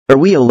Are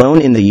we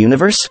alone in the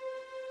universe?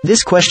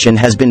 This question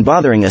has been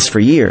bothering us for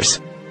years.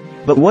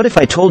 But what if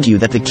I told you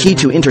that the key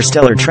to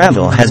interstellar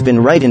travel has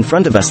been right in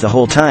front of us the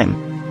whole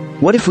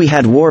time? What if we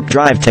had warp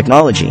drive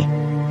technology?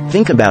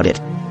 Think about it.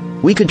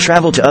 We could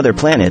travel to other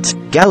planets,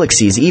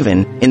 galaxies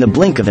even, in the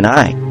blink of an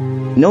eye.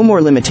 No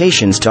more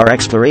limitations to our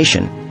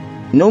exploration.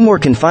 No more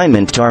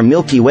confinement to our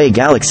Milky Way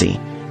galaxy.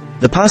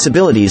 The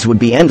possibilities would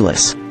be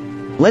endless.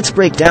 Let's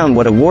break down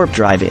what a warp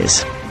drive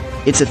is.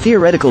 It's a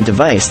theoretical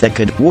device that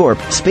could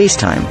warp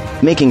space-time,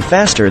 making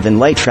faster than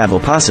light travel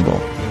possible.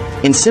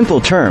 In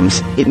simple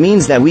terms, it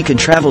means that we could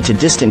travel to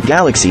distant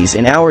galaxies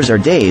in hours or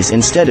days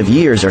instead of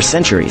years or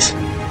centuries.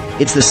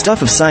 It's the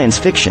stuff of science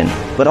fiction,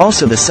 but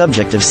also the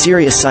subject of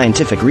serious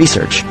scientific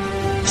research.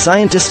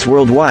 Scientists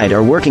worldwide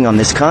are working on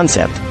this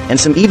concept, and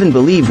some even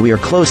believe we are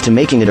close to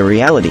making it a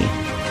reality.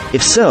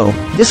 If so,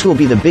 this will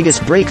be the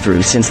biggest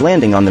breakthrough since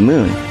landing on the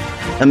moon.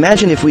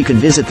 Imagine if we could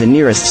visit the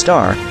nearest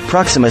star,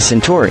 Proxima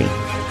Centauri,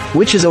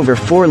 which is over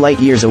 4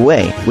 light-years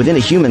away, within a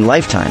human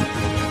lifetime.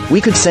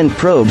 We could send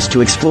probes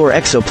to explore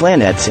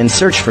exoplanets and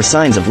search for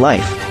signs of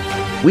life.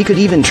 We could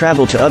even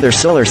travel to other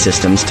solar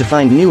systems to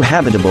find new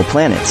habitable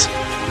planets.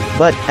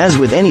 But, as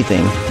with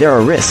anything, there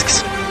are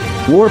risks.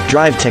 Warp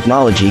drive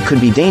technology could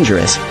be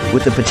dangerous,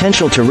 with the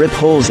potential to rip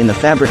holes in the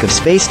fabric of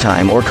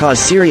space-time or cause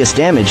serious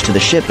damage to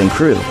the ship and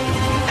crew.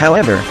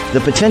 However,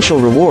 the potential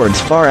rewards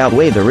far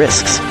outweigh the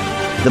risks.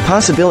 The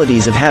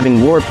possibilities of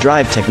having warp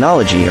drive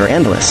technology are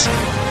endless.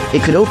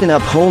 It could open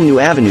up whole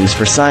new avenues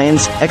for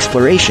science,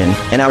 exploration,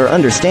 and our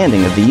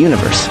understanding of the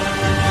universe.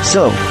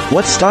 So,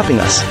 what's stopping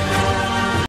us?